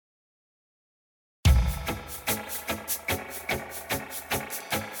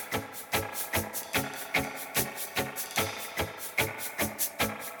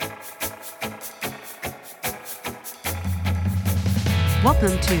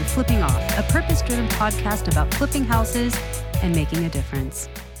Welcome to Flipping Off, a purpose-driven podcast about flipping houses and making a difference.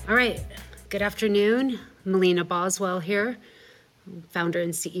 All right, good afternoon. Melina Boswell here, founder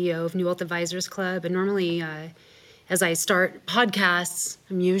and CEO of New Wealth Advisors Club. And normally, as I start podcasts,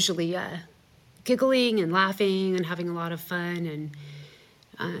 I'm usually giggling and laughing and having a lot of fun.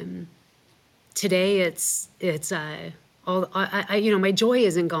 And today, it's all my joy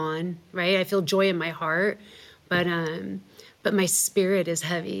isn't gone, right? I feel joy in my heart, but my spirit is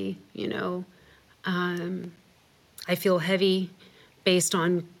heavy. I feel heavy based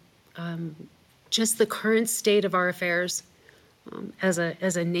on just the current state of our affairs as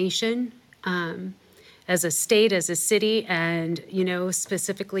a nation, as a state, as a city, and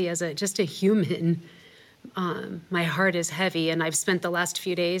specifically as just a human. My heart is heavy, and I've spent the last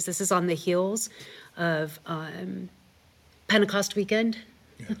few days. This is on the heels of Pentecost weekend,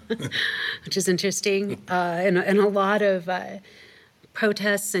 which is interesting, and a lot of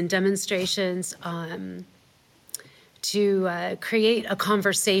protests and demonstrations to create a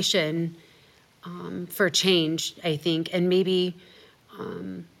conversation for change, I think, and maybe,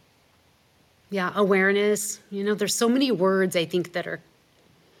 awareness. There's so many words, I think, that are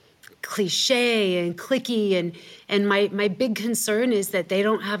cliche and clicky, and my big concern is that they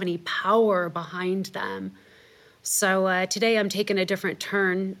don't have any power behind them. So today I'm taking a different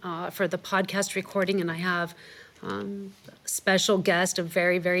turn for the podcast recording, and I have a special guest, a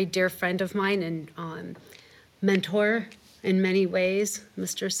very, very dear friend of mine and mentor in many ways,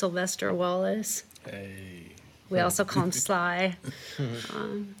 Mr. Sylvester Wallace. Hey. We also call him Sly.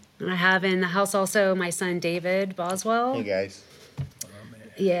 And I have in the house also my son David Boswell. Hey guys.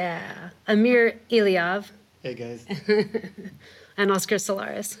 Yeah. Amir Eliav. Hey guys. And Oscar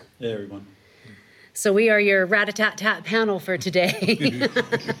Solaris. Hey everyone. So we are your rat-a-tat-tat panel for today.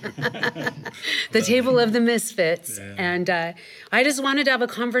 The Table of the Misfits. Yeah. And I just wanted to have a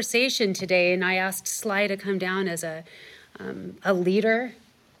conversation today, and I asked Sly to come down as a leader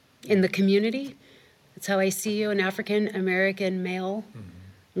in the community. That's how I see you, an African-American male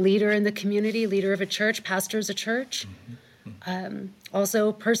leader in the community, leader of a church, pastor's a church,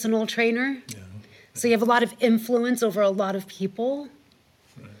 also personal trainer. Yeah. So you have a lot of influence over a lot of people.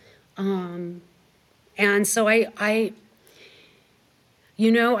 Right. And so I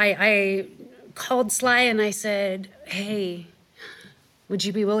called Sly and I said, hey, would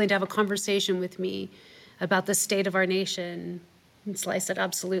you be willing to have a conversation with me about the state of our nation? And Sly said,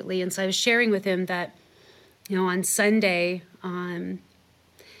 absolutely. And so I was sharing with him that, on Sunday,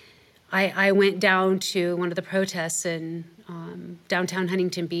 I went down to one of the protests in downtown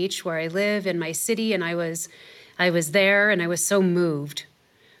Huntington Beach, where I live in my city, and I was there, and I was so moved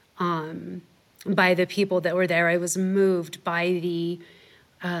by the people that were there. I was moved by the,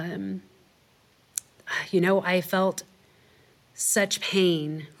 I felt such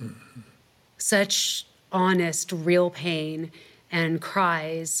pain, such honest, real pain and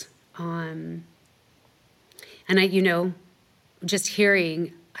cries. And just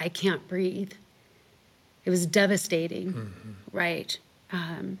hearing, I can't breathe. It was devastating, right?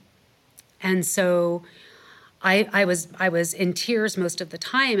 And so I was in tears most of the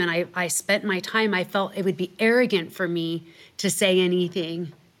time, and I spent my time, I felt it would be arrogant for me to say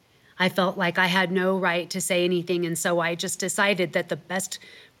anything. I felt like I had no right to say anything, and so I just decided that the best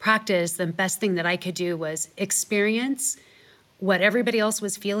practice, the best thing that I could do was experience what everybody else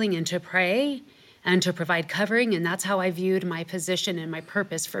was feeling and to pray and to provide covering, and that's how I viewed my position and my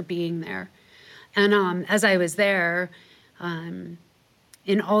purpose for being there. And as I was there, in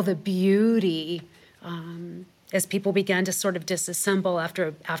all the beauty, as people began to sort of disassemble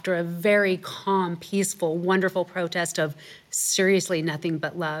after a very calm, peaceful, wonderful protest of seriously nothing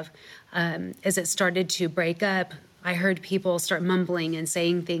but love, as it started to break up, I heard people start mumbling and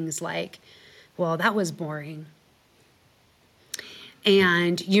saying things like, well, that was boring.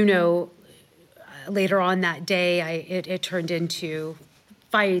 And, later on that day, it turned into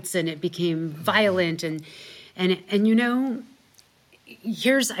fights, and it became violent, and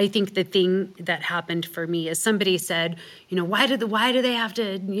here's, I think, the thing that happened for me is somebody said, why do they have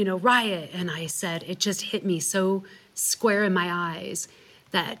to, riot? And I said, it just hit me so square in my eyes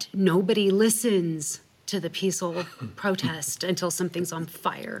that nobody listens to the peaceful protest until something's on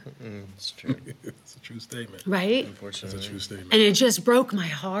fire. It's true. It's a true statement. Right? Unfortunately. It's a true statement. And it just broke my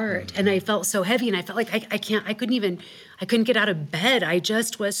heart. And I felt so heavy, and I felt like I couldn't get out of bed. I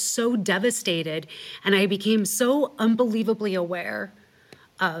just was so devastated. And I became so unbelievably aware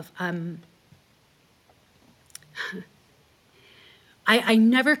of, I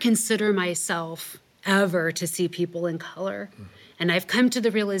never consider myself ever to see people in color. And I've come to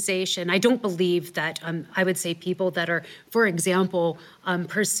the realization, I don't believe that, I would say people that are, for example,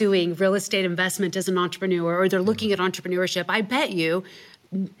 pursuing real estate investment as an entrepreneur, or they're looking at entrepreneurship, I bet you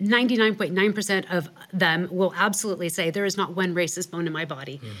 99.9% of them will absolutely say there is not one racist bone in my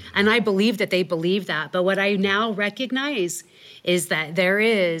body. And I believe that they believe that. But what I now recognize is that there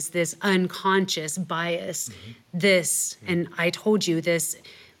is this unconscious bias, and I told you, this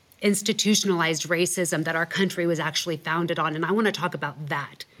institutionalized racism that our country was actually founded on. And I want to talk about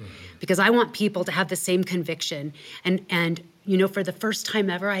that because I want people to have the same conviction. And you know, for the first time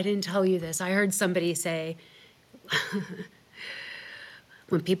ever, I didn't tell you this, I heard somebody say,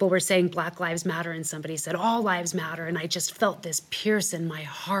 when people were saying Black Lives Matter and somebody said all lives matter, and I just felt this pierce in my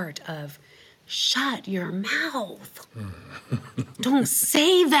heart of, shut your mouth. Don't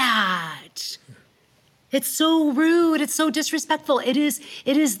say that. It's so rude. It's so disrespectful. It is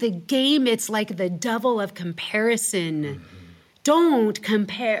the game. It's like the devil of comparison. Don't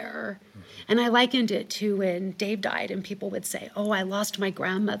compare. And I likened it to when Dave died and people would say, oh, I lost my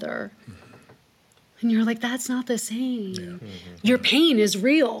grandmother. And you're like, that's not the same. Your pain is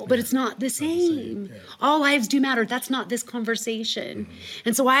real, but it's not the same. All lives do matter. That's not this conversation.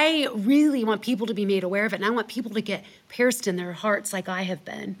 And so I really want people to be made aware of it. And I want people to get pierced in their hearts like I have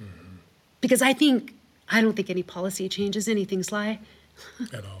been. Because I don't think any policy changes anything, Sly.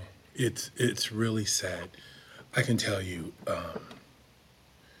 At all. It's really sad. I can tell you,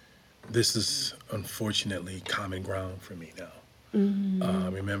 this is unfortunately common ground for me now. I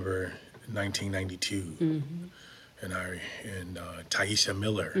remember 1992, and Taisha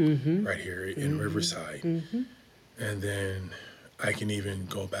Miller right here in Riverside. And then I can even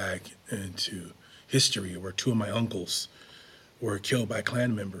go back into history where two of my uncles were killed by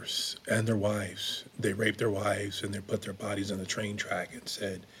Klan members and their wives. They raped their wives and they put their bodies on the train track and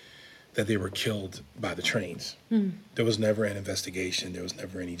said that they were killed by the trains. There was never an investigation. There was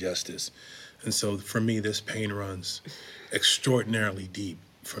never any justice. And so for me, this pain runs extraordinarily deep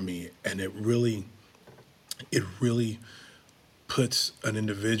for me, and it really puts an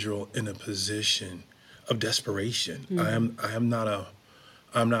individual in a position of desperation. I am not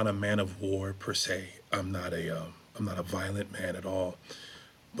a man of war per se. I'm not a violent man at all.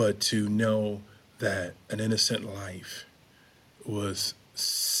 But to know that an innocent life was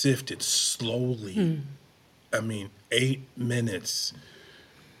sifted slowly. I mean, 8 minutes.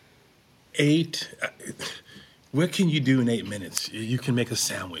 What can you do in 8 minutes? You can make a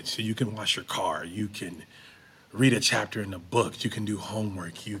sandwich. You can wash your car. You can read a chapter in a book. You can do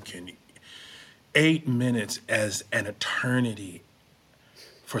homework. 8 minutes as an eternity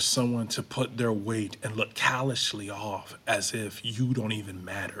for someone to put their weight and look callously off as if you don't even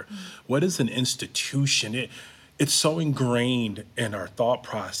matter. What is an institution? It's so ingrained in our thought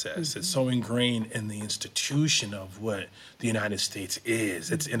process. It's so ingrained in the institution of what the United States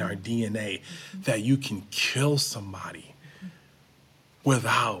is. It's in our DNA that you can kill somebody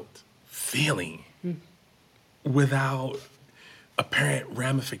without feeling, without apparent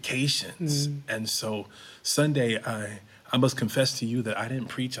ramifications. And so Sunday, I must confess to you that I didn't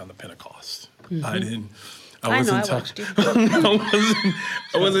preach on the Pentecost. I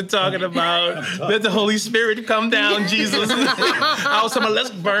wasn't talking about let the Holy Spirit come down, Jesus. I was talking about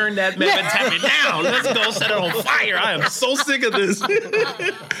let's burn that man and tap it down. Let's go set it on fire. I am so sick of this.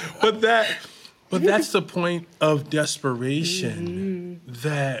 But that's the point of desperation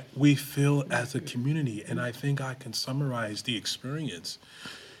that we feel as a community. And I think I can summarize the experience.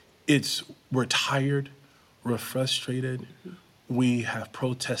 We're tired, we're frustrated, we have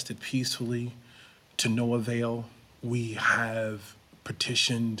protested peacefully to no avail. We have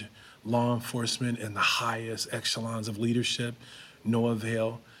petitioned law enforcement in the highest echelons of leadership, no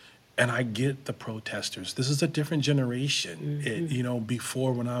avail. And I get the protesters. This is a different generation.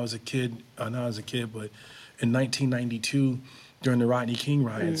 Before when I was a kid, but in 1992, during the Rodney King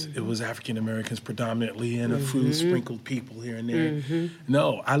riots, it was African Americans predominantly and a few sprinkled people here and there.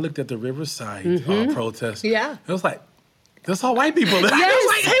 No, I looked at the Riverside protest. Yeah. It was like, that's all white people. Yes. I was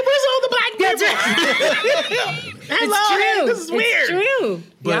like, hey, where's all the black people? It's true. This is weird. It's true.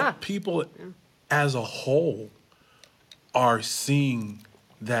 But people as a whole are seeing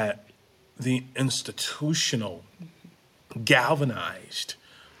that the institutional, galvanized,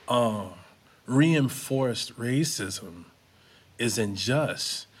 reinforced racism is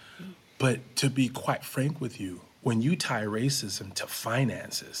unjust. But to be quite frank with you, when you tie racism to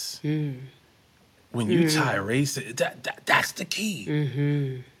finances, when you tie racism, that's the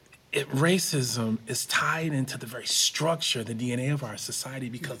key. Racism is tied into the very structure, the DNA of our society,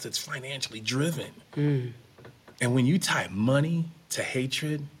 because it's financially driven. And when you tie money to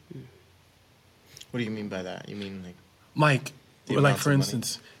hatred. What do you mean by that? You mean like The Well, like amounts for of money.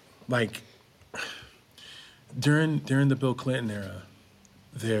 instance, like during the Bill Clinton era,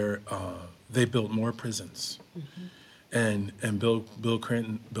 they built more prisons, and Bill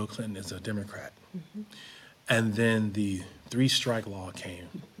Clinton is a Democrat, and then the three strike law came.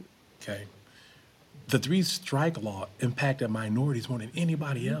 Okay, the three strike law impacted minorities more than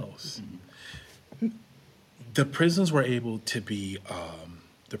anybody else. The prisons were able to be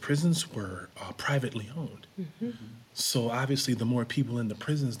privately owned. So obviously, the more people in the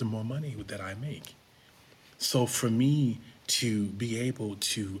prisons, the more money that I make. So for me to be able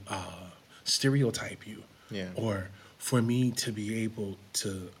to stereotype you, Yeah. or for me to be able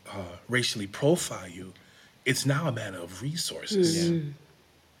to racially profile you, it's now a matter of resources. Yeah.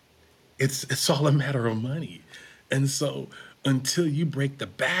 It's all a matter of money, and so until you break the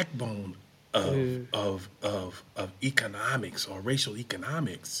backbone of economics or racial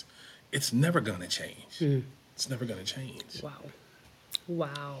economics, it's never gonna change. It's never gonna change. Wow.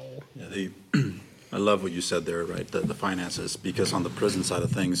 Wow. Yeah, I love what you said there, right? The finances, because on the prison side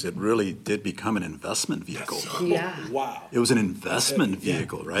of things, it really did become an investment vehicle. Yeah. Wow. It was an investment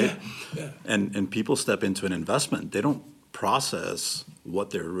vehicle, right? Yeah. And people step into an investment, they don't process what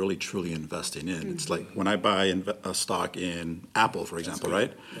they're really truly investing in. It's like when I buy a stock in Apple, for example,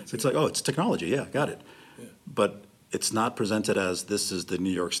 right? It's like, oh, it's technology. Yeah, got it. But it's not presented as this is the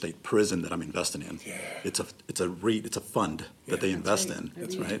New York State prison that I'm investing in. Yeah. It's a fund that they invest in.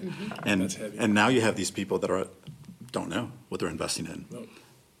 That's right. right. And That's heavy. and now you have these people that don't know what they're investing in. No.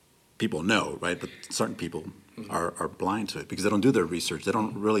 People know, right? But certain people are blind to it because they don't do their research. They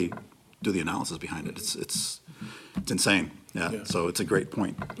don't really do the analysis behind it. It's insane. Yeah. Yeah. So it's a great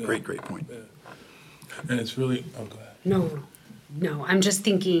point. Great point. And it's really, oh, go ahead. No, I'm just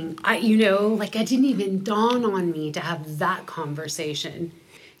thinking, it didn't even dawn on me to have that conversation.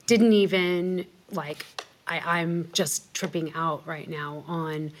 Didn't even, I'm just tripping out right now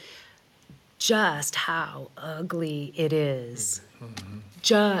on just how ugly it is.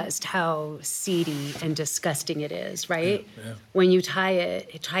 Just how seedy and disgusting it is, right? Yeah. When you tie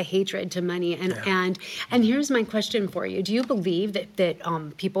hatred to money. And here's my question for you. Do you believe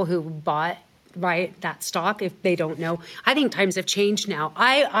that people who bought that stock, if they don't know, I think times have changed now.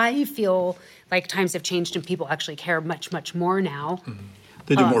 I feel like times have changed and people actually care much, much more now.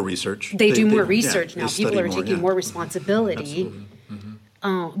 They do more research. They do more research now. they People study are taking more responsibility.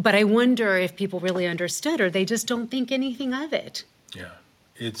 But I wonder if people really understood or they just don't think anything of it. Yeah.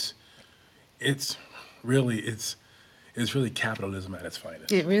 It's really capitalism at its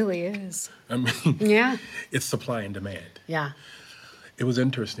finest. It really is. I mean, Yeah. it's supply and demand. Yeah. It was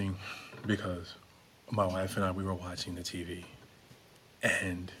interesting because my wife and I, we were watching the TV,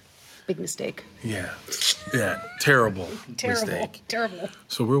 and Big mistake. terrible mistake. Terrible.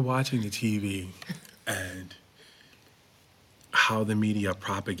 So we're watching the TV, and how the media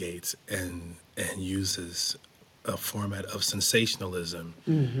propagates and uses a format of sensationalism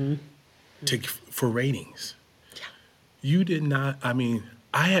for ratings. Yeah. You did not. I mean,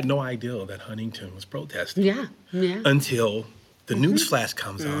 I had no idea that Huntington was protesting. Yeah. Until the news flash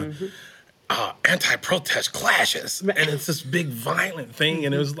comes on. Anti-protest clashes, and it's this big violent thing,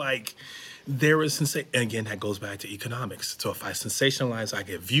 and it was like there was and again that goes back to economics. So if I sensationalize, I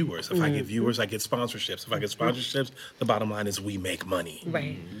get viewers. If I get viewers, I get sponsorships. If I get sponsorships, the bottom line is we make money.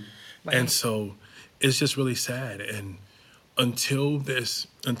 Right. And so it's just really sad. And until there's,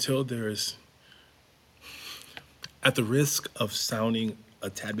 at the risk of sounding a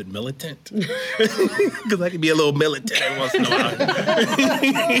tad bit militant, because I can be a little militant every once in a while.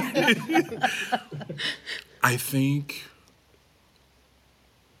 I think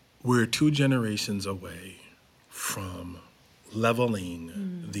we're 2 generations away from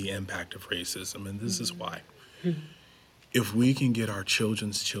leveling the impact of racism, and this is why. If we can get our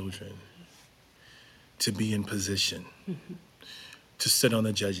children's children to be in position to sit on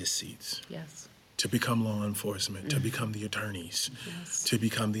the judges' seats, Yes. to become law enforcement, to become the attorneys, to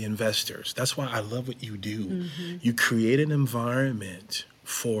become the investors. That's why I love what you do. You create an environment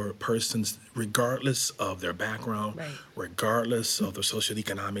for persons, regardless of their background, regardless of their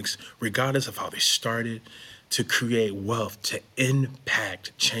socioeconomics, regardless of how they started, to create wealth, to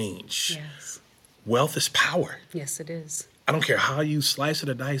impact change. Yes. Wealth is power. Yes, it is. I don't care how you slice it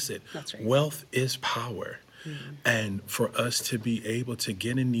or dice it. That's right. Wealth is power. And for us to be able to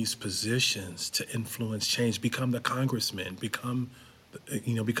get in these positions to influence change, become the congressmen, become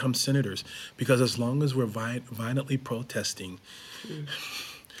senators, because as long as we're violently protesting,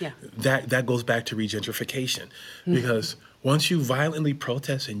 that goes back to regentrification. Because once you violently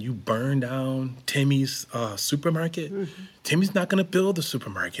protest and you burn down Timmy's supermarket, Timmy's not going to build a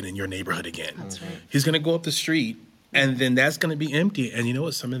supermarket in your neighborhood again. That's right. He's going to go up the street And then that's going to be empty. And you know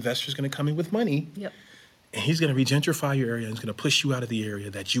what? Some investor's going to come in with money. Yep. And he's going to regentrify your area and he's going to push you out of the area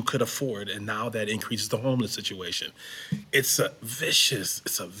that you could afford. And now that increases the homeless situation. It's a vicious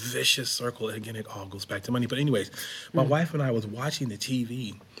circle. And again, it all goes back to money. But anyways, my wife and I was watching the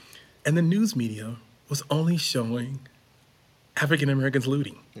TV and the news media was only showing African Americans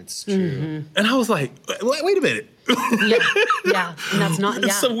looting. It's true. And I was like, wait a minute. Yeah. And that's not,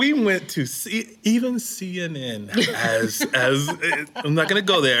 yeah. So we went to even CNN as I'm not going to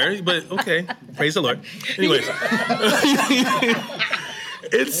go there, but okay, praise the Lord. Anyways,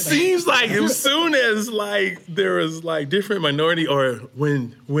 it seems like as soon as like there was like different minority or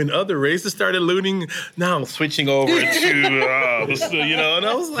when other races started looting, now I'm switching over to you know, and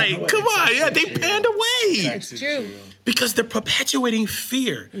I was like, come on, yeah, they panned away. It's true. Because they're perpetuating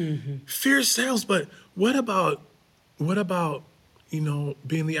fear. Fear sells, but what about, you know,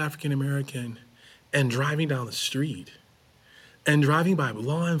 being the African American and driving down the street and driving by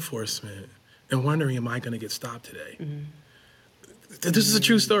law enforcement and wondering, am I going to get stopped today? This is a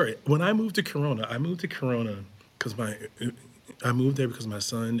true story. When I moved to Corona because I moved there because my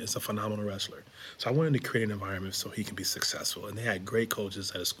son is a phenomenal wrestler. So I wanted to create an environment so he can be successful. And they had great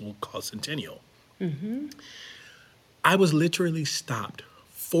coaches at a school called Centennial. I was literally stopped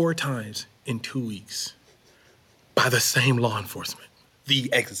 4 times in 2 weeks by the same law enforcement,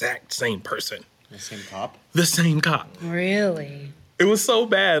 the exact same person. The same cop? The same cop. Really? It was so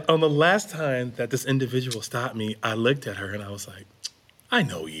bad. On the last time that this individual stopped me, I looked at her and I was like, I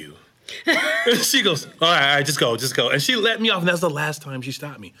know you. And she goes, all right, just go. And she let me off, and that's the last time she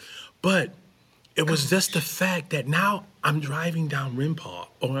stopped me. But it was just the fact that now I'm driving down Rimpau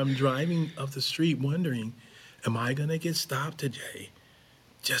or I'm driving up the street wondering, am I going to get stopped today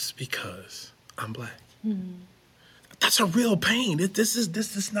just because I'm Black? That's a real pain. This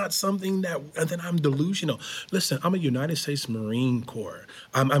is not something that I'm delusional. Listen, I'm a United States Marine Corps.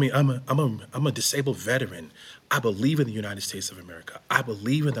 I'm a disabled veteran. I believe in the United States of America. I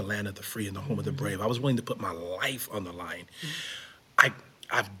believe in the land of the free and the home of the brave. I was willing to put my life on the line.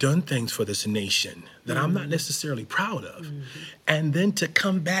 I've done things for this nation that I'm not necessarily proud of. And then to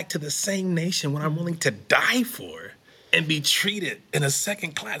come back to the same nation when I'm willing to die for and be treated in a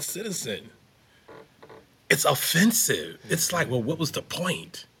second-class citizen, it's offensive. It's like, well, what was the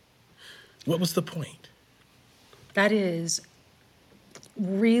point? What was the point? That is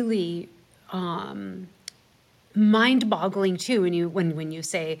really mind-boggling too when you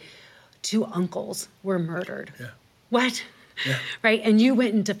say 2 uncles were murdered. Yeah. What? Yeah. Right? And you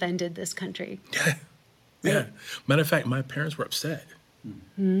went and defended this country. Yeah. Yeah. Matter of fact, my parents were upset.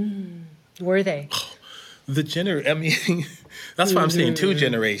 Were they? That's why I'm saying 2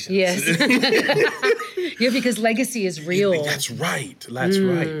 generations. Yes. Yeah, because legacy is real. That's right.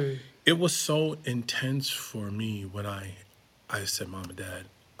 Right. It was so intense for me when I said, Mom and Dad,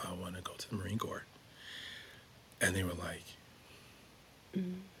 I want to go to the Marine Corps. And they were like, do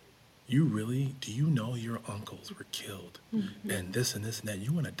you know your uncles were killed? And this and this and that.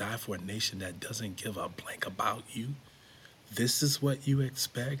 You want to die for a nation that doesn't give a blank about you? This is what you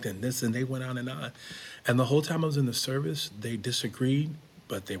expect? And they went on and on. And the whole time I was in the service, they disagreed,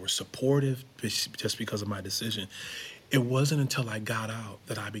 but they were supportive just because of my decision. It wasn't until I got out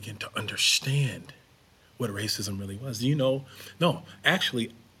that I began to understand what racism really was. Do you know? No,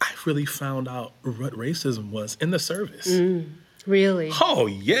 actually, I really found out what racism was in the service. Really? Oh,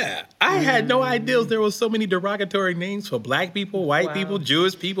 yeah. I had no idea there was so many derogatory names for Black people, white people,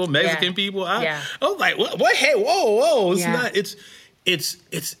 Jewish people, Mexican people. I was like, what? Hey, whoa. It's not, it's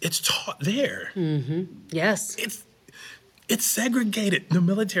taught there. Yes. It's segregated. The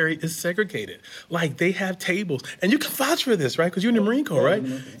military is segregated. Like, they have tables. And you can vouch for this, right? Because you're in the Marine Corps, right?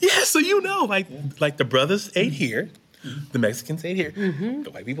 Yeah, so you know, like the brothers ate here. The Mexicans ate here. The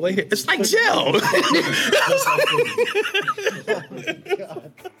white people ate here. It's like jail.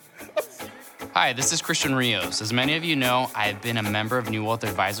 Hi, this is Christian Rios. As many of you know, I've been a member of New Wealth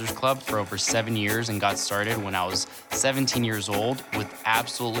Advisors Club for over 7 years and got started when I was 17 years old with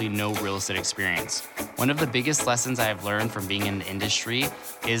absolutely no real estate experience. One of the biggest lessons I have learned from being in the industry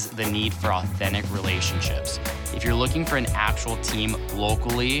is the need for authentic relationships. If you're looking for an actual team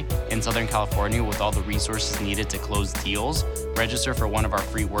locally in Southern California with all the resources needed to close deals, register for one of our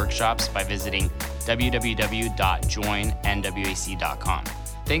free workshops by visiting www.joinnwac.com.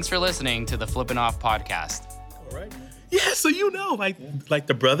 Thanks for listening to the Flippin' Off podcast. All right. Yeah, so you know, like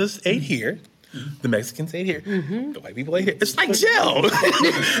the brothers ate here, the Mexicans ate here, the white people ate here. It's like jail.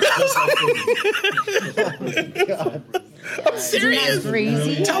 I'm serious. Isn't that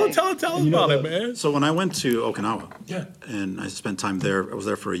crazy? Tell us about it, man. So when I went to Okinawa, Yeah. and I spent time there, I was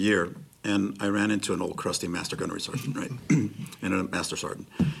there for a year. and I ran into an old crusty master gunnery sergeant, right, and a master sergeant,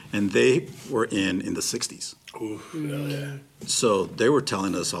 and they were in the 60s. Ooh, yeah. So they were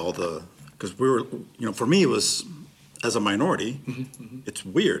telling us because we were, for me it was, as a minority, it's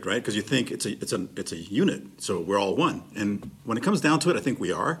weird, right? Because you think it's a unit, so we're all one. And when it comes down to it, I think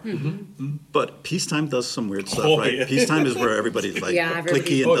we are. But peacetime does some weird stuff, right? Yeah. Peacetime is where everybody's like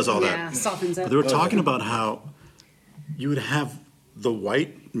clicky and does all that. Softens up. But they were talking about how you would have the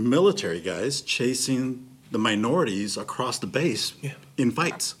white military guys chasing the minorities across the base in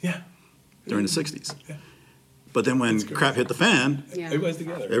fights Yeah. during the 60s. Yeah. But then when crap hit the fan, Everybody's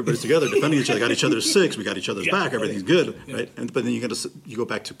together. everybody's together, defending each other, got each other's six, we got each other's back, everything's good, right? But then you go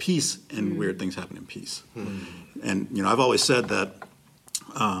back to peace, and weird things happen in peace. And I've always said that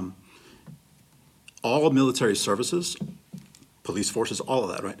all military services, police forces, all of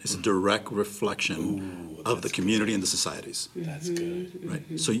that, right, is a direct reflection of the community and the societies. That's good.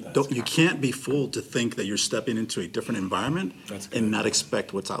 Right. So you can't be fooled to think that you're stepping into a different environment and not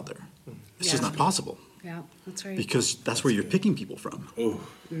expect what's out there. It's just not possible. Yeah, that's right. Because that's where you're picking people from. Ooh,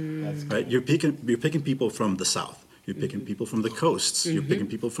 that's good. Right? You're picking people from the South. You're picking people from the coasts. You're picking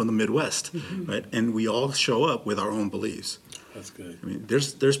people from the Midwest, right? And we all show up with our own beliefs. That's good. I mean,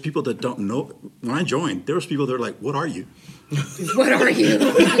 there's people that don't know. When I joined, there was people that are like, "What are you?" What are you?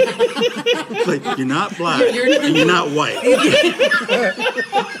 Like, you're not black and you're not white.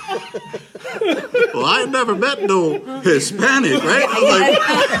 Well, I ain't never met no Hispanic, right? I'm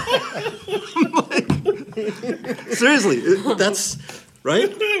like, seriously, that's right.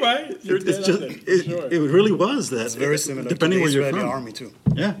 Right? You're It's dead just on it. Sure. it really was that. It's very similar depending to where the you're Israeli from. army too.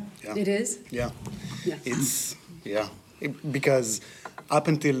 Yeah. It is? Yeah. Yeah. It's because up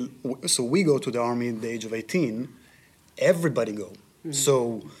until we go to the army at the age of 18, everybody go.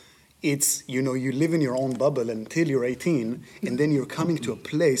 So it's you live in your own bubble until you're 18, and then you're coming to a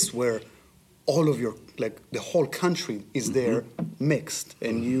place where all of your the whole country is there mixed,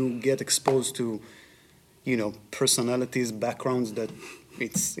 and you get exposed to personalities, backgrounds that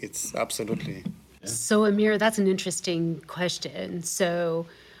it's absolutely. So, Amir, that's an interesting question. So,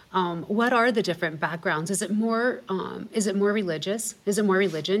 what are the different backgrounds? Is it more religious? Is it more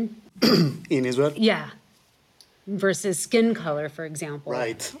religion? In Israel? Yeah. Versus skin color, for example.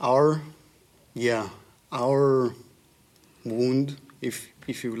 Right. Our wound, if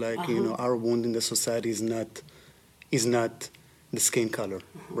you like, our wound in the society is not the skin color,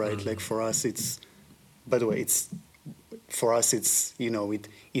 right? Like for us, by the way, it's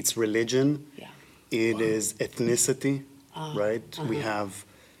religion. Yeah. It is ethnicity, right?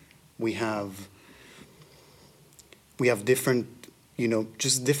 We have different,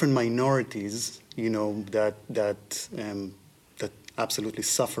 just different minorities, that absolutely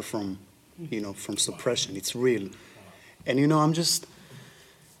suffer from, from suppression. It's real. And,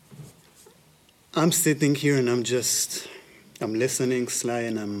 I'm sitting here and I'm listening, Sly,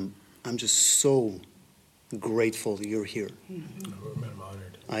 and I'm just so grateful you're here. I'm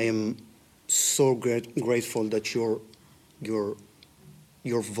honored. I am so grateful that your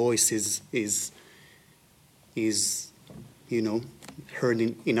voice is heard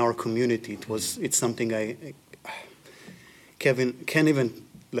in our community. It's something Kevin can't even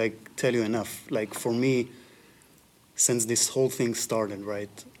tell you enough. For me, since this whole thing started,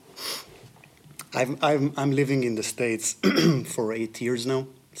 right? I'm living in the States for 8 years now,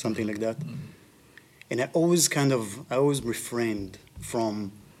 something like that, and I always refrained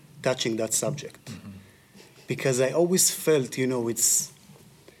from touching that subject because I always felt,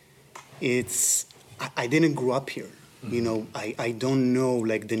 I didn't grow up here. I don't know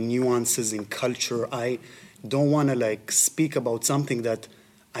the nuances in culture. I don't want to speak about something that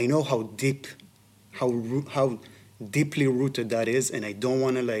I know how deeply rooted that is, and I don't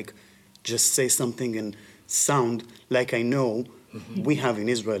want to just say something and sound like I know we have in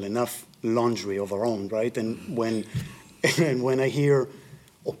Israel enough laundry of our own, right? And when I hear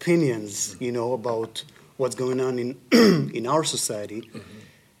opinions, about what's going on in our society,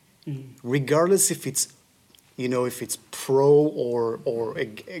 regardless if it's pro or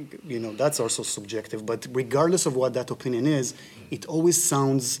that's also subjective, but regardless of what that opinion is, it always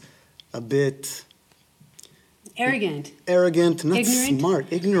sounds a bit Arrogant, not ignorant? smart,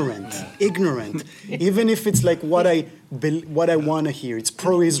 ignorant. Even if it's what I want to hear, it's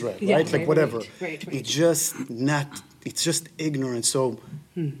pro-Israel, right? Whatever. Right. It's just ignorant. So,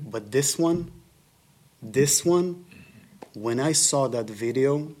 but this one, when I saw that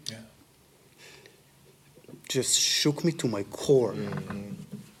video, just shook me to my core,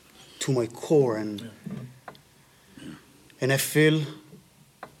 and I feel.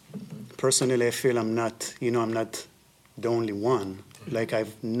 Personally, I feel I'm not the only one like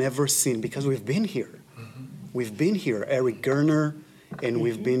I've never seen, because we've been here. We've been here, Eric Garner, and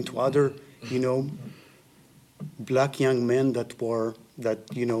we've been to other, black young men that were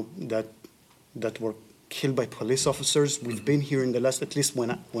killed by police officers. We've been here in the last, at least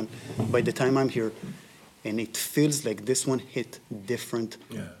when by the time I'm here, and it feels like this one hit different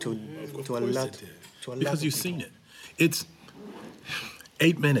to a lot. Because you've seen it. It's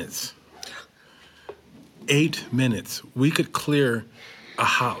 8 minutes. 8 minutes. We could clear a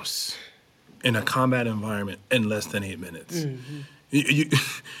house in a combat environment in less than 8 minutes.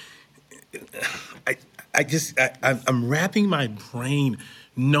 I'm wrapping my brain.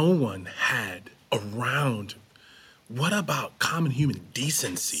 No one had around. What about common human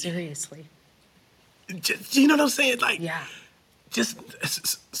decency? Seriously. You know what I'm saying? Like, Yeah.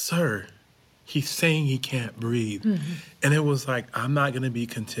 just, sir, he's saying he can't breathe. And it was like, I'm not going to be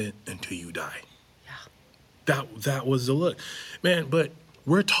content until you die. Yeah. That was the look. Man, but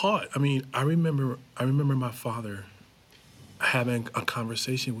we're taught. I mean, I remember my father having a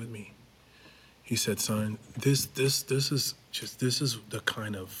conversation with me. He said, son, this is the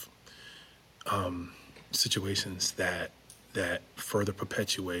kind of situations that further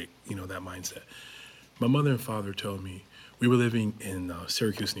perpetuate, that mindset. My mother and father told me we were living in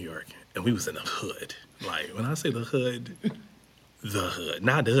Syracuse, New York, and we was in the hood. Like, when I say the hood,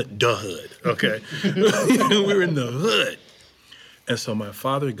 not the hood, okay? We were in the hood. And so my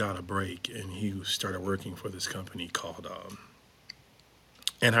father got a break, and he started working for this company called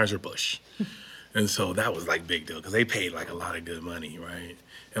Anheuser-Busch. And so that was like big deal because they paid like a lot of good money, right?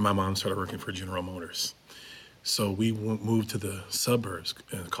 And my mom started working for General Motors. So we moved to the suburbs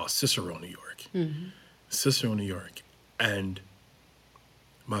called Cicero, New York. Cicero, New York. And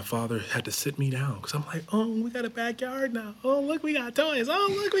my father had to sit me down because I'm like, oh, we got a backyard now. Oh, look, we got toys.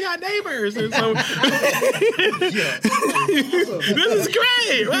 Oh, look, we got neighbors. And so this is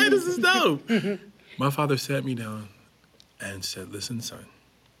great, right? This is dope. My father sat me down and said, listen, son,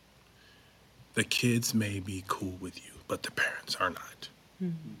 the kids may be cool with you, but the parents are not.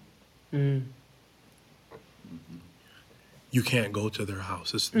 You can't go to their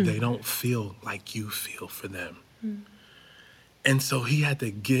houses. They don't feel like you feel for them. And so he had to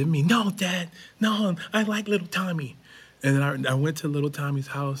give me, no, Dad, no, I like little Tommy. And then I went to little Tommy's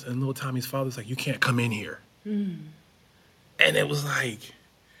house, and little Tommy's father's like, you can't come in here. And it was like,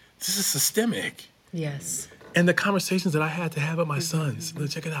 this is systemic. Yes. And the conversations that I had to have with my sons,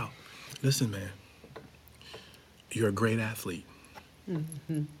 check it out. Listen, man, you're a great athlete.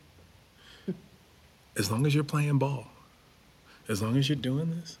 As long as you're playing ball, as long as you're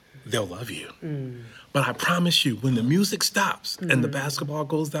doing this, they'll love you. But I promise you, when the music stops and the basketball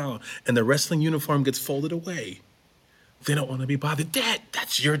goes down and the wrestling uniform gets folded away, they don't want to be bothered. Dad,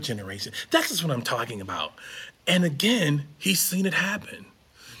 that's your generation. That's just what I'm talking about. And again, he's seen it happen.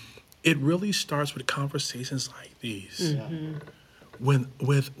 It really starts with conversations like these.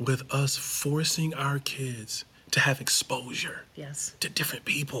 With us forcing our kids to have exposure to different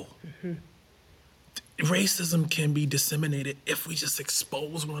people. Racism can be disseminated if we just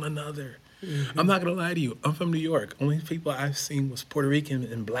expose one another. I'm not gonna lie to you. I'm from New York. Only people I've seen was Puerto Rican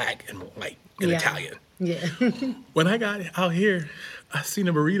and black and white and Italian. Yeah. When I got out here, I seen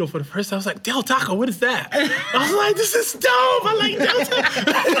a burrito for the first time. I was like, Del Taco, what is that? I was like, this is dope. I like Del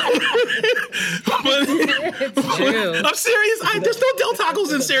Taco. True. I'm serious. There's no Del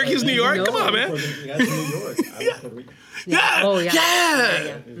Tacos in Syracuse, New York. Come on, man. Yeah. Oh, yeah.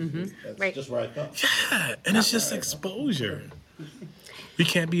 Yeah. Right. Just where I thought. Yeah. And it's just exposure. We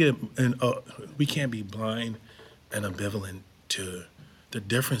can't be we can't be blind and ambivalent to the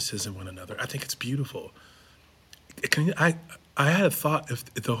differences in one another. I think it's beautiful. I had a thought if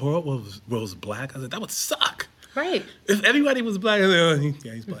the whole world was black, I was like, that would suck. Right. If everybody was black, I'd be like, oh,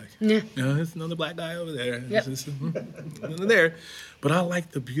 yeah, he's black. Yeah. There's another black guy over there. Yep. Another there. But I like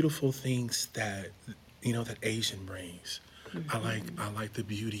the beautiful things that that Asian brings. I like the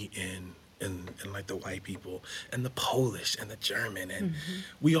beauty in like the white people and the Polish and the German, and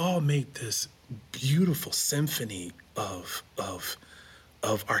we all make this beautiful symphony of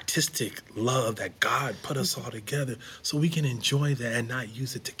artistic love that God put us all together so we can enjoy that and not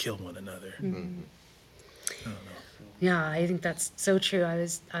use it to kill one another. I don't know. Yeah, I think that's so true. I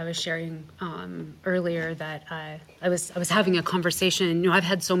was sharing earlier that I was having a conversation. I've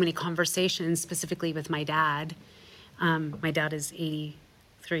had so many conversations specifically with my dad. My dad is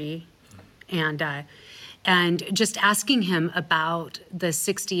 83, and just asking him about the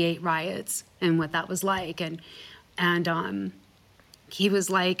 '68 riots and what that was like, and he was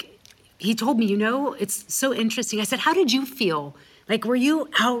like, he told me, it's so interesting. I said, how did you feel? Like, were you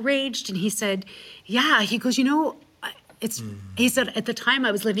outraged? And he said, yeah. He goes, he said, at the time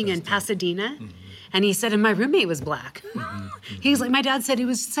I was living in Pasadena, and he said, and my roommate was black. He's like, my dad said it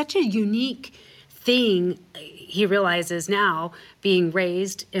was such a unique thing. He realizes now, being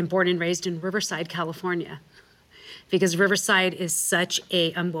born and raised in Riverside, California. Because Riverside is such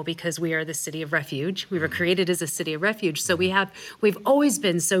a, because we are the city of refuge. We were created as a city of refuge. So we've always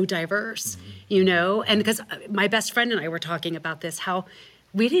been so diverse, and because my best friend and I were talking about this, how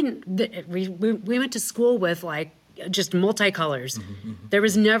we went to school with like just multicolors. There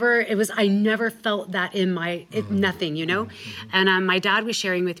was never, I never felt that in nothing, And my dad was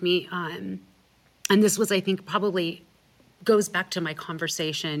sharing with me, and this was, I think, probably goes back to my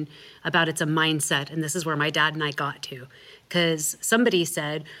conversation about it's a mindset, and this is where my dad and I got to, because somebody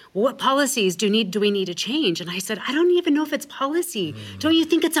said, well, what policies do we need to change? And I said, I don't even know if it's policy. Don't you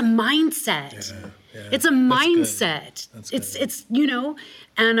think it's a mindset? Yeah. It's a mindset. It's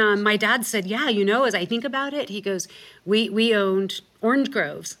and my dad said, yeah, as I think about it, he goes, we owned orange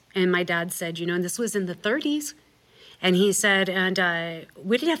groves, and my dad said, and this was in the 30s. And he said, and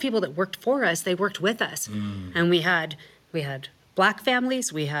we didn't have people that worked for us, they worked with us. And we had black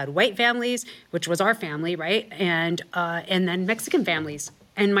families, we had white families, which was our family, right? And then Mexican families.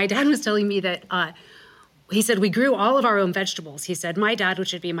 And my dad was telling me that he said we grew all of our own vegetables. He said my dad,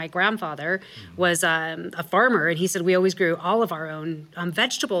 which would be my grandfather, was a farmer, and he said we always grew all of our own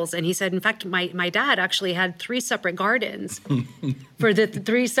vegetables. And he said, in fact, my dad actually had 3 separate gardens for the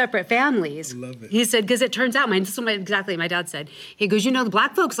 3 separate families. I love it. He said, because it turns out, this is exactly what my dad said. He goes, the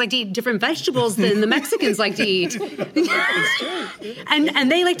black folks like to eat different vegetables than the Mexicans like to eat. and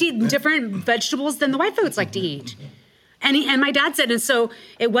they like to eat different vegetables than the white folks like to eat. And my dad said, and so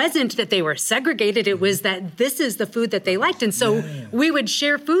it wasn't that they were segregated, it was that this is the food that they liked. And so we would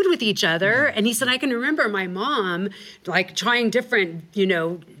share food with each other. And he said, I can remember my mom like trying different,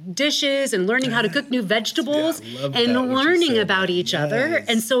 dishes and learning how to cook new vegetables and learning about each other.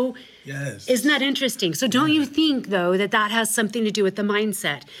 And so isn't that interesting? So don't you think, though, that has something to do with the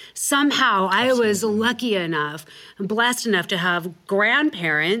mindset? Somehow I was lucky enough, blessed enough to have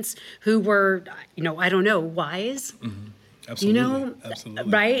grandparents who were, I don't know, wise. Absolutely.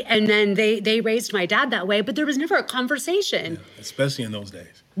 Absolutely. Right? And then they raised my dad that way, but there was never a conversation. Yeah, especially in those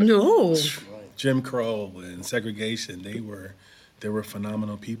days. No. Jim Crow and segregation, they were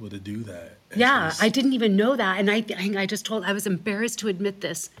phenomenal people to do that. I didn't even know that. And I was embarrassed to admit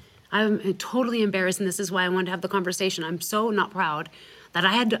this. I'm totally embarrassed, and this is why I wanted to have the conversation. I'm so not proud that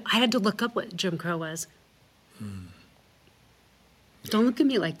I had to look up what Jim Crow was. Don't look at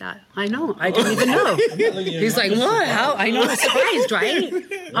me like that. I know. I didn't even know. He's like, what? How? I know. I'm surprised, right?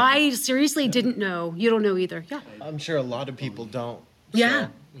 I seriously didn't know. You don't know either. Yeah. I'm sure a lot of people don't. Yeah.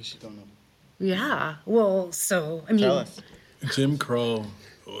 So we should don't know. Yeah. Well, so, I mean. Tell us. Jim Crow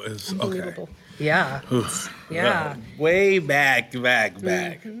is unbelievable. Okay. Yeah. Yeah. Way back.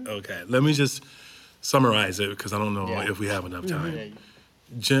 Okay. Let me just summarize it because I don't know if we have enough time.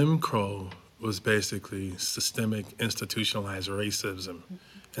 Jim Crow was basically systemic, institutionalized racism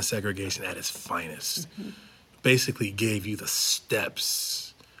and segregation at its finest. Basically gave you the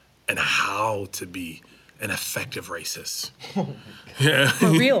steps and how to be an effective racist. Yeah. For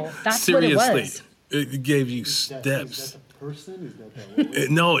real. That's Seriously, what it was. It gave you steps. Is that a person? Is that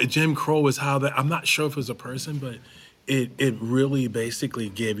a No, Jim Crow was how that. I'm not sure if it was a person, but it really basically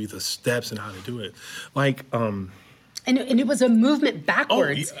gave you the steps and how to do it. Like, And it was a movement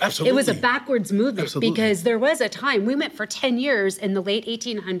backwards. Oh, absolutely. It was a backwards movement Absolutely. because there was a time, we went for 10 years in the late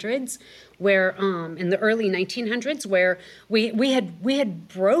 1800s where, in the early 1900s, where we had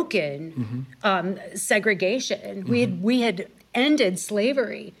broken segregation. We had ended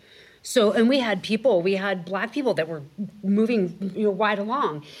slavery. So, and we had black people that were moving right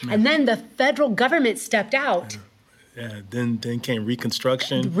along. And then the federal government stepped out. Yeah, then came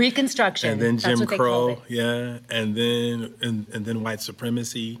Reconstruction. Reconstruction. And then That's Jim what they Crow, called it. and then white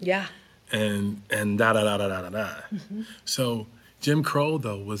supremacy. Yeah. And da da da da da da da. So Jim Crow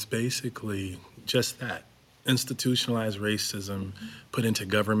though was basically just that. Institutionalized racism put into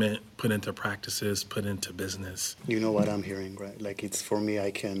government, put into practices, put into business. You know what I'm hearing, right? Like, it's for me,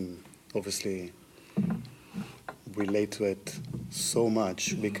 I can obviously relate to it so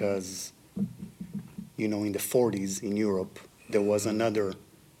much because, in the 40s in Europe, there was another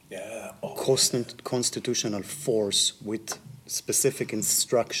constitutional force with specific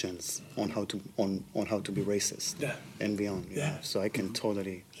instructions on how to be racist and beyond. So I can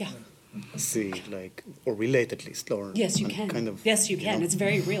totally see, like, or relate at least, or Yes, you can. kind of. Yes, you can. It's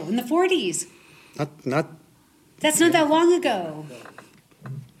very real. In the 40s. Not. That's not that long ago.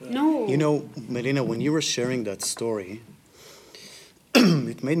 No. Melina, when you were sharing that story,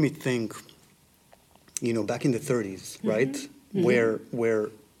 it made me think back in the 30s, right? Where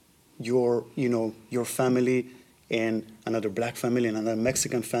your family and another black family and another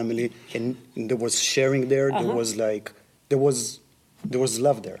Mexican family, and there was sharing there. There was there was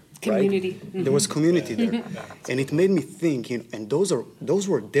love there. Community. Right? There was community there, and it made me think. And those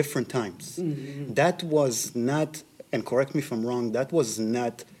were different times. That was not, and correct me if I'm wrong. That was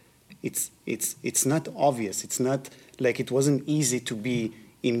not. It's not obvious. It's not like it wasn't easy to be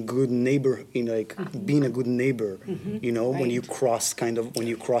being a good neighbor, when you cross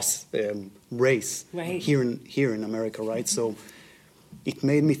race here in America, right? So it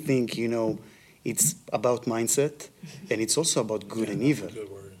made me think, it's about mindset, and it's also about good and evil. Good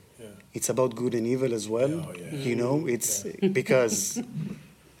word. Yeah. It's about good and evil as well. Oh, yeah. It's because,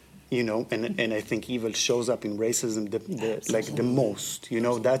 and I think evil shows up in racism the most.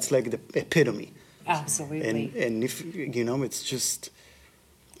 That's like the epitome. Absolutely. And if it's just.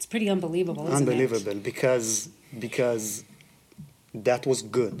 It's pretty unbelievable, isn't Unbelievable, it? because that was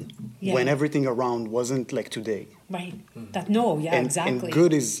good when everything around wasn't like today. Right. Exactly. And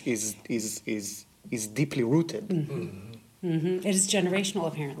good is deeply rooted. It is generational,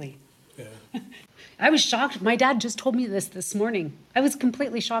 apparently. Yeah. I was shocked. My dad just told me this morning. I was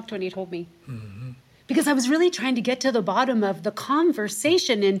completely shocked when he told me. Because I was really trying to get to the bottom of the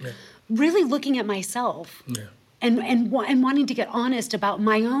conversation and really looking at myself. Yeah. And wanting to get honest about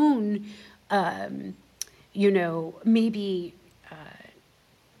my own, maybe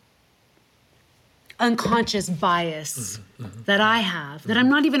unconscious bias that I have, that I'm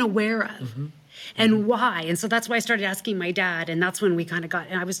not even aware of, and why. And so that's why I started asking my dad, and that's when we kind of got,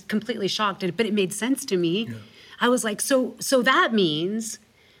 and I was completely shocked, but it made sense to me. Yeah. I was like, so that means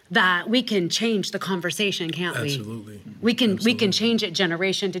that we can change the conversation, can't we? Absolutely. We can change it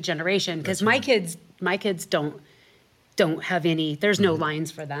generation to generation, because my kids don't have any, there's no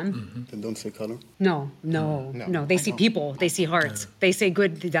lines for them. They don't say color? No. They see people, they see hearts. They say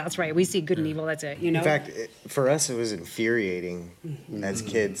good, that's right. We see good and evil, that's it, In fact, for us, it was infuriating as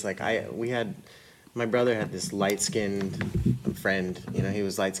kids. Like my brother had this light-skinned friend, he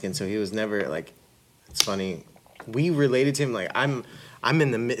was light-skinned, so he was never like, it's funny. We related to him like, I'm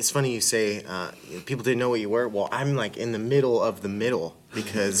in the, it's funny you say, people didn't know what you were. Well, I'm like in the middle of the middle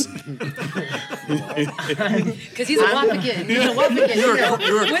because. Because he's a Wapagan. You're a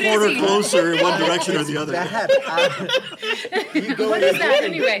quarter closer in one direction or the other. What is that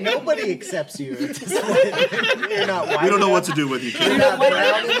anyway? Nobody accepts you. You're not white. We don't know what to do with you. You're not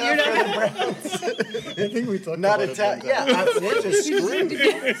brown enough for the Browns. I think we talked Not about Italian. it. Yeah, we're just screwed.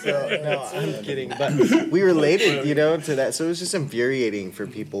 So, no, I'm kidding. But we related, to that. So it was just infuriating for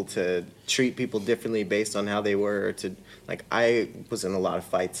people to treat people differently based on how they were. Or to like, I was in a lot of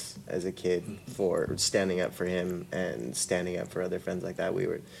fights as a kid for standing up for him and standing up for other friends like that.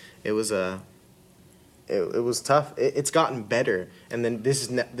 It was tough. It's gotten better. And then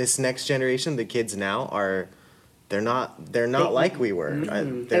this next generation, the kids now they're not like we were.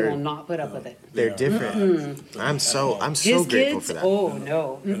 They will not put up with it. They're different. I'm so His grateful kids, for that. oh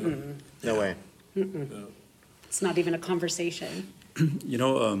no. No way. It's not even a conversation.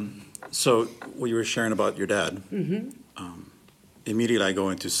 So what you were sharing about your dad, immediately I go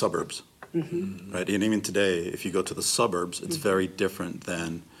into suburbs, right? And even today, if you go to the suburbs, it's very different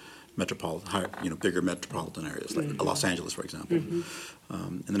than bigger metropolitan areas like Los Angeles, for example.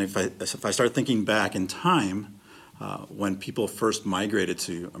 And then if I start thinking back in time, when people first migrated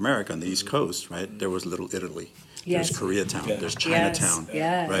to America on the East Coast, right? There was Little Italy, Yes. there's Koreatown, there's Chinatown,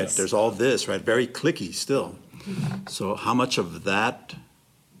 Yes. right? There's all this, right? Very cliquey still. So how much of that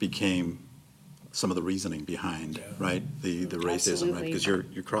became some of the reasoning behind, right, the racism, right? Because you're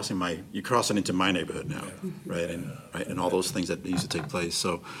crossing into my neighborhood now, right, and all those things that used to take place.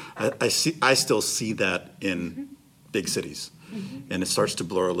 So I still see that in big cities, and it starts to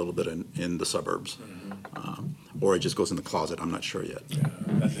blur a little bit in the suburbs, or it just goes in the closet. I'm not sure yet. Yeah,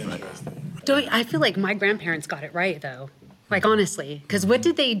 that's interesting. I feel like my grandparents got it right, though. Like, honestly, because what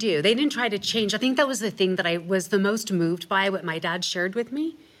did they do? They didn't try to change. I think that was the thing that I was the most moved by, what my dad shared with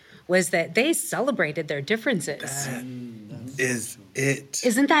me, was that they celebrated their differences. Is it?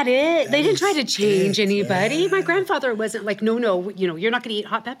 Isn't that it? They didn't try to change anybody. My grandfather wasn't like, no, you're not going to eat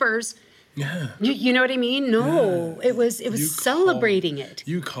hot peppers. Yeah. You know what I mean? No, it was celebrating it.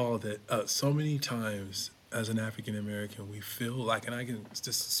 You called it so many times as an African American. We feel like, and I can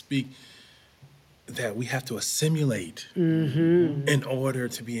just speak, that we have to assimilate in order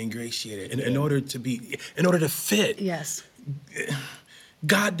to be ingratiated, in order to fit. Yes.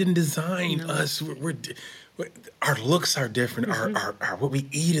 God didn't design us. Our looks are different. Our what we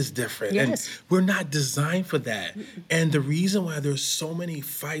eat is different, Yes. and we're not designed for that. And the reason why there's so many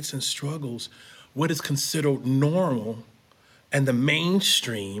fights and struggles what is considered normal and the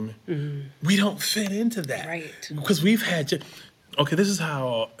mainstream, we don't fit into that. Right. Because we've had, okay, this is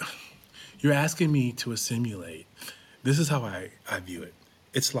how, you're asking me to assimilate. This is how I view it.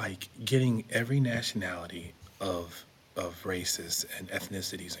 It's like getting every nationality of races and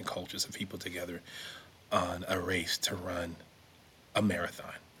ethnicities and cultures of people together on a race to run a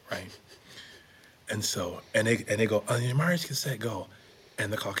marathon, right? And so, and they go, on the march cassette, go.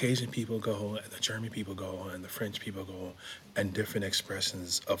 And the Caucasian people go, and the German people go, and the French people go, and different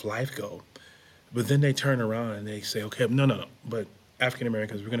expressions of life go. But then they turn around and they say, okay, no, but African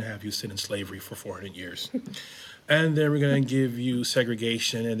Americans, we're going to have you sit in slavery for 400 years. And then we're going to give you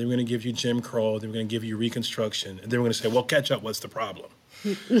segregation, and then we're going to give you Jim Crow, then we're going to give you Reconstruction. And then we're going to say, well, catch up, what's the problem?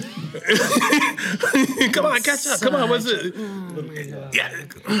 Come on, catch up, come on, what's it? Yeah.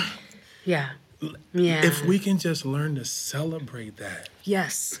 Yeah. If we can just learn to celebrate that.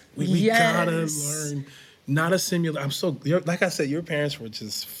 Yes. We gotta learn not assimilate. I'm so, like I said, your parents were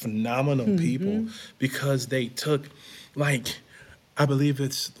just phenomenal people because they took, like, I believe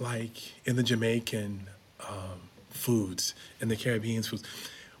it's like in the Jamaican foods and the Caribbean foods.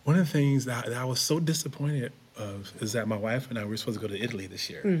 One of the things that I was so disappointed of is that my wife and I were supposed to go to Italy this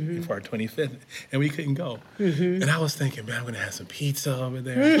year for our 25th, and we couldn't go. And I was thinking, man, I'm gonna have some pizza over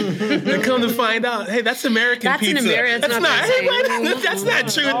there. And come to find out, hey, that's American pizza. That's not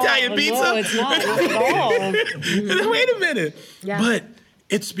true Italian pizza. No, it's not at all. Wait a minute. Yeah. But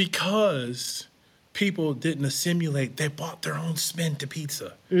it's because people didn't assimilate. They brought their own spin to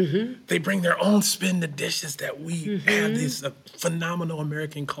pizza. They bring their own spin to dishes that we have this phenomenal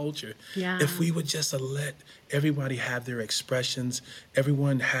American culture. Yeah. If we would just let everybody have their expressions,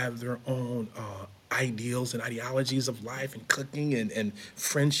 everyone have their own ideals and ideologies of life and cooking and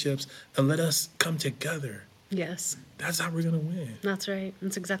friendships, and let us come together. Yes. That's how we're going to win. That's right.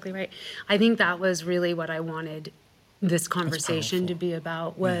 That's exactly right. I think that was really what I wanted this conversation to be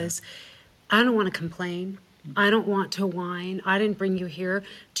about was I don't want to complain. I don't want to whine. I didn't bring you here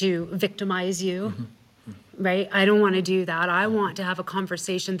to victimize you, right? I don't want to do that. I want to have a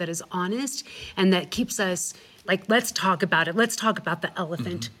conversation that is honest and that keeps us, like, let's talk about it. Let's talk about the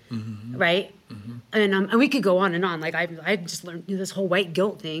elephant, right? And we could go on and on. Like, I just learned this whole white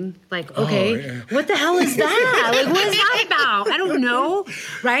guilt thing. Like, okay, what the hell is that? Like, what is that about? I don't know,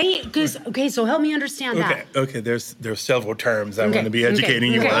 right? Because, so help me understand that. Okay, there's several terms I want to be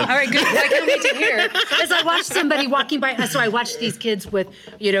educating you on. All right, good. I can't wait to hear. As I watched somebody walking by, so I watched these kids with,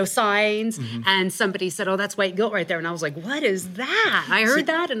 signs, and somebody said, oh, that's white guilt right there. And I was like, what is that? I heard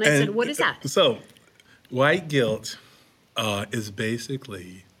that, and I said, what is that? So, white guilt is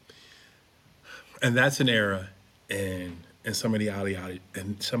basically, and that's an era in some of the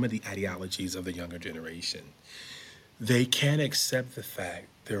ideologies of the younger generation. They can't accept the fact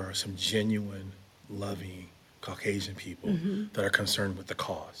there are some genuine, loving Caucasian people that are concerned with the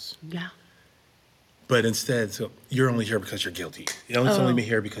cause. Yeah. But instead, so you're only here because you're guilty. You're only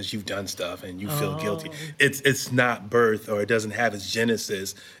here because you've done stuff and you feel guilty. It's not birth, or it doesn't have its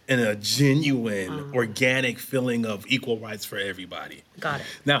genesis in a genuine, organic feeling of equal rights for everybody. Got it.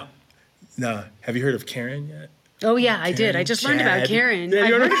 Now, have you heard of Karen yet? Oh yeah, I did. I just learned about Karen. I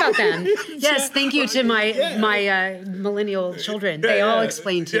heard about them. Yes, thank you to my millennial children. They all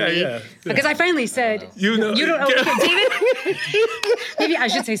explained to me because I finally said, you don't. Okay, David. Maybe I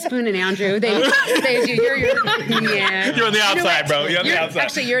should say Spoon and Andrew. You're on the outside, bro. You're on the outside.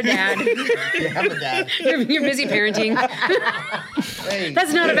 Actually, you're dad. I'm a dad. You're busy parenting.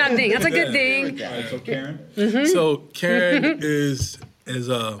 That's not a bad thing. That's a good thing. So Karen? So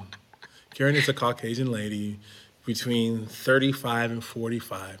Karen is a Caucasian lady between 35 and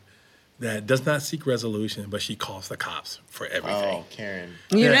 45 that does not seek resolution, but she calls the cops for everything. Oh, Karen.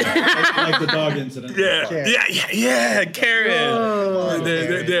 Like the dog incident. Yeah, Karen. Oh,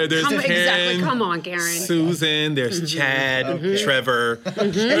 There's Karen. Exactly. Come on, Karen. Susan. There's Chad. Trevor.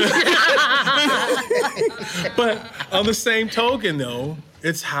 But on the same token, though,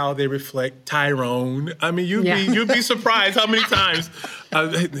 it's how they reflect Tyrone. I mean, you'd be surprised how many times.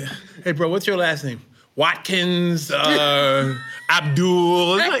 Hey, bro, what's your last name? Watkins, Abdul.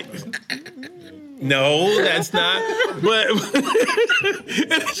 Like, no, that's not. But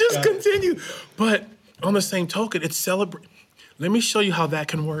it just continue. But on the same token, it's celebrate. Let me show you how that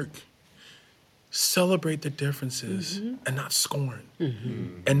can work. Celebrate the differences and not scorn,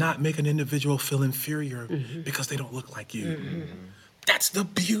 and not make an individual feel inferior because they don't look like you. That's the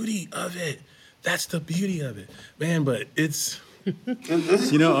beauty of it. Man, but it's...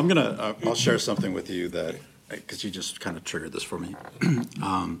 I'll share something with you that, because you just kind of triggered this for me.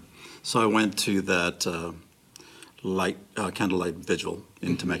 So I went to that candlelight vigil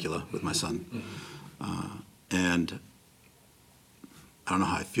in Temecula with my son. And I don't know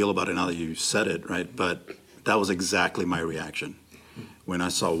how I feel about it now that you said it, right? But that was exactly my reaction. When I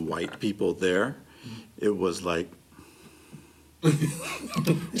saw white people there, it was like, Did you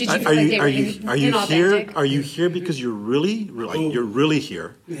feel like they were are you here? inauthentic? Are you here because you're really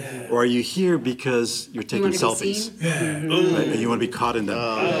here, or are you here because you're taking wanna be selfies, seen? right? And you want to be caught in them,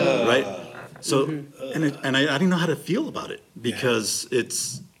 right? So, and I didn't know how to feel about it because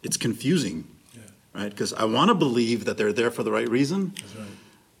it's confusing, right? Because I want to believe that they're there for the right reason. That's right.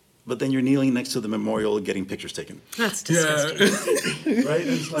 But then you're kneeling next to the memorial getting pictures taken. That's disgusting. Right?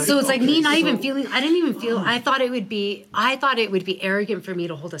 It's like, So it's like me okay, not so- even feeling. I didn't even feel. I thought it would be arrogant for me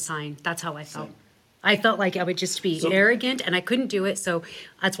to hold a sign. That's how I felt. I felt like I would just be arrogant, and I couldn't do it. So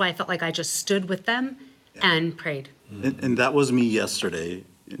that's why I felt like I just stood with them and prayed. And that was me yesterday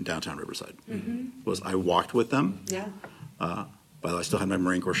in downtown Riverside. Was I walked with them. Yeah. By the way, I still had my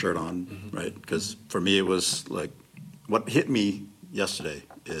Marine Corps shirt on, right? Because for me, it was like, what hit me yesterday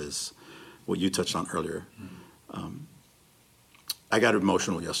is what you touched on earlier. I got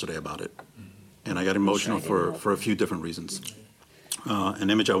emotional yesterday about it. And I got emotional for a few different reasons. An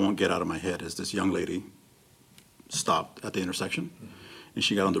image I won't get out of my head is this young lady stopped at the intersection, and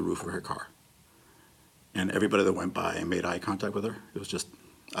she got on the roof of her car. And everybody that went by and made eye contact with her, it was just,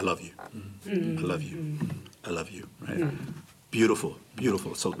 I love you. I love you. I love you, right? Beautiful,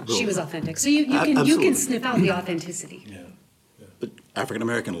 beautiful. So She was authentic. So you can absolutely. sniff out the authenticity. Yeah. African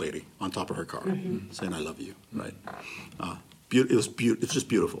American lady on top of her car saying, I love you, right? It's just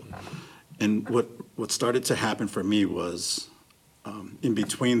beautiful. And what started to happen for me was, in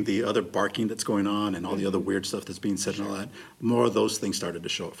between the other barking that's going on and all the other weird stuff that's being said and all that, more of those things started to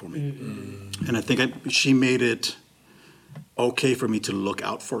show up for me. And I think she made it okay for me to look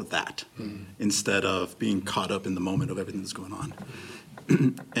out for that instead of being caught up in the moment of everything that's going on.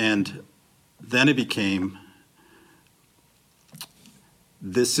 And then it became,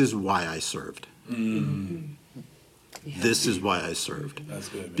 this is why I served. This is why I served. That's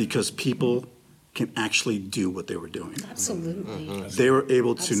good, man. Because people can actually do what they were doing. Absolutely. They were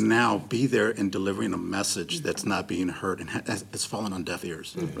able to now be there and delivering a message that's not being heard and it's fallen on deaf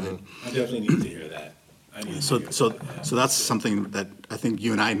ears. Right? I definitely need to hear that. I need to So, hear so, that. so that's something that I think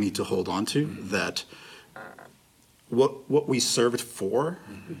you and I need to hold on to, that what we served for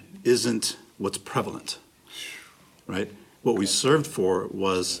isn't what's prevalent, right? What we served for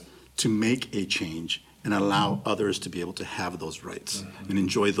was to make a change and allow others to be able to have those rights and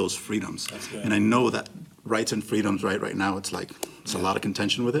enjoy those freedoms. That's good. And I know that rights and freedoms, right now, it's like, it's a lot of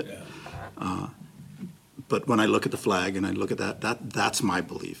contention with it. Yeah. But when I look at the flag and I look at that's my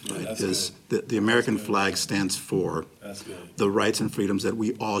belief, right? That's Is the American flag stands for That's good. the rights and freedoms that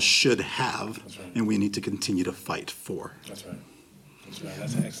we all should have, That's right. and we need to continue to fight for. That's right. That's right.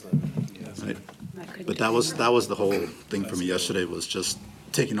 That's excellent. That's Right? I couldn't But that was the whole thing for me yesterday, was just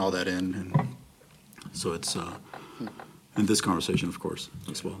taking all that in, and so it's in this conversation, of course,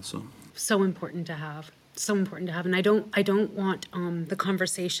 as well. so important to have. So important to have. And I don't want the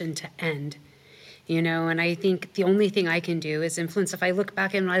conversation to end. You know, and I think the only thing I can do is influence. If I look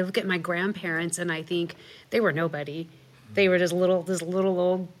back and I look at my grandparents, and I think they were nobody. They were this little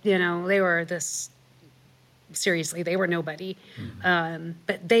old, you know, they were seriously, they were nobody.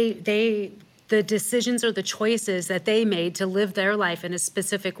 But the decisions or the choices that they made to live their life in a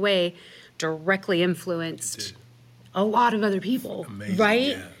specific way directly influenced a lot of other people, Amazing. right?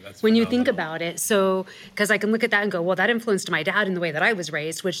 Yeah, that's when you think phenomenal. about it. So, because I can look at that and go, well, that influenced my dad in the way that I was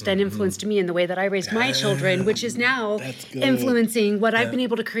raised, which then influenced me in the way that I raised my children, which is now That's good. influencing what I've been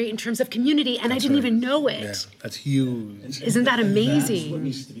able to create in terms of community, and I didn't even know it. Yeah, that's huge. Isn't that amazing? That's what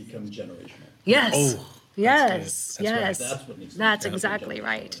needs to become generational. Yes. Oh, Yes. good. That's right. Yes. That's what needs to be That's done. exactly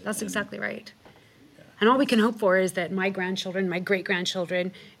right. That's exactly right. And all we can hope for is that my grandchildren, my great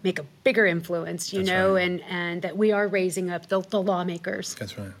grandchildren, make a bigger influence, you That's know, right. and that we are raising up the lawmakers,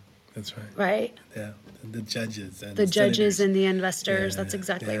 That's right. That's right. right? Yeah, the judges and The judges senators. and the investors. Yeah, That's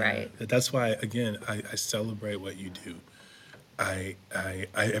exactly yeah. right. That's why, again, I celebrate what you do. I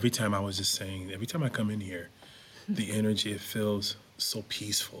every time I was just saying, every time I come in here, the energy, it feels so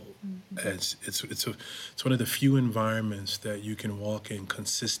peaceful. It's one of the few environments that you can walk in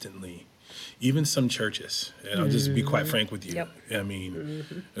consistently. Even some churches, and I'll just be quite frank with you. Yep. I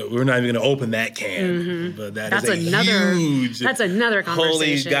mean, we're not even going to open that can, but That's is a another- huge, that's another holy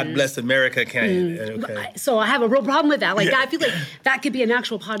conversation. God bless America can. Okay. So I have a real problem with that. Like, Yeah. I feel like that could be an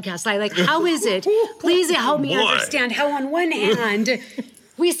actual podcast. Like how is it? Please help me Boy. understand how, on one hand,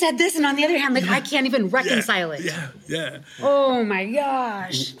 we said this, and on the other hand, like, I can't even reconcile it. Yeah. Oh my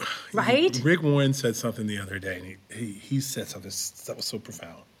gosh. Right? Rick Warren said something the other day, and he said something that was so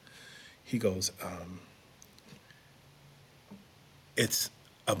profound. He goes, it's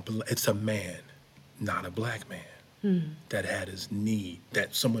a man, not a black man, that had his knee,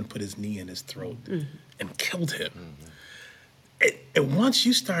 that someone put his knee in his throat and killed him. And once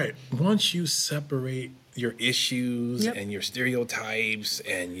you separate your issues and your stereotypes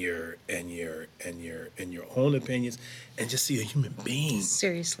and your own opinions, and just see a human being.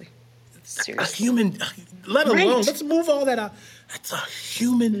 Seriously. A human, let alone, let's move all that out. That's a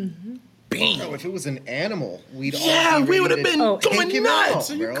human being. No, if it was an animal, we'd all Yeah, we would have been take going him nuts.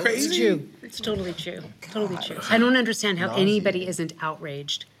 out, Are you bro. crazy? It's true. It's totally true. Totally true. I don't understand how anybody isn't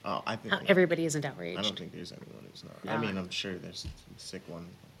outraged. Oh, I think How everybody isn't outraged. I don't think there's anyone who's not. No. I mean, I'm sure there's some sick one.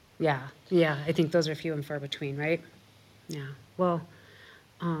 Yeah. I think those are few and far between, right? Yeah. Well,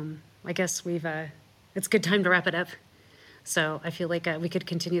 I guess it's a good time to wrap it up. So I feel like we could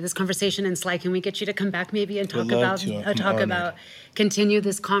continue this conversation. And Sly, can we get you to come back maybe and talk Would love to. I'm honored. Continue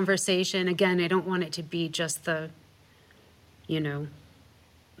this conversation? Again, I don't want it to be just the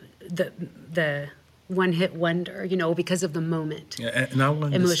one-hit wonder, because of the moment. Yeah, and I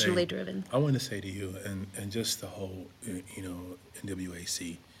wanted Emotionally to say, driven. I want to say to you, and just the whole,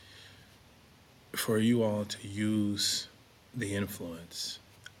 NWAC, for you all to use the influence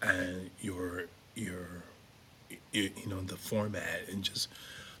and your the format and just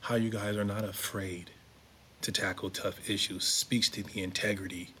how you guys are not afraid to tackle tough issues speaks to the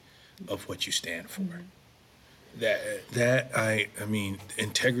integrity of what you stand for. I mean,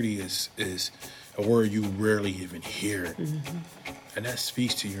 integrity is a word you rarely even hear, and that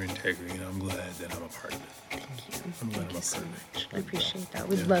speaks to your integrity. And I'm glad that I'm a part of it. Thank you. I'm glad Thank I'm you a so part of it. much. I appreciate that.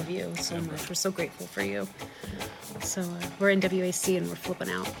 We love you so much. We're so grateful for you. So we're NWAC and we're flipping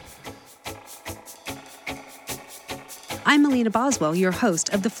out. I'm Melina Boswell, your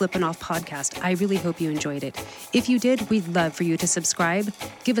host of the Flippin' Off podcast. I really hope you enjoyed it. If you did, we'd love for you to subscribe,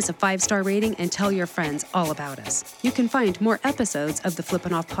 give us a 5-star rating, and tell your friends all about us. You can find more episodes of the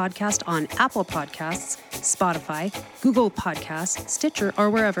Flippin' Off podcast on Apple Podcasts, Spotify, Google Podcasts, Stitcher, or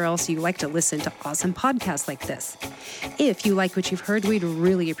wherever else you like to listen to awesome podcasts like this. If you like what you've heard, we'd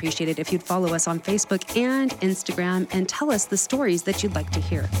really appreciate it if you'd follow us on Facebook and Instagram and tell us the stories that you'd like to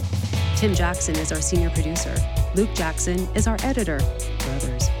hear. Tim Jackson is our senior producer. Luke Jackson is our editor.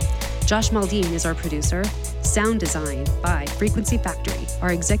 Brothers. Josh Maldine is our producer. Sound design by Frequency Factory.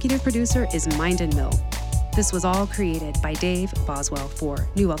 Our executive producer is Mind and Mill. This was all created by Dave Boswell for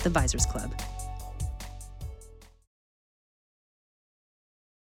New Wealth Advisors Club.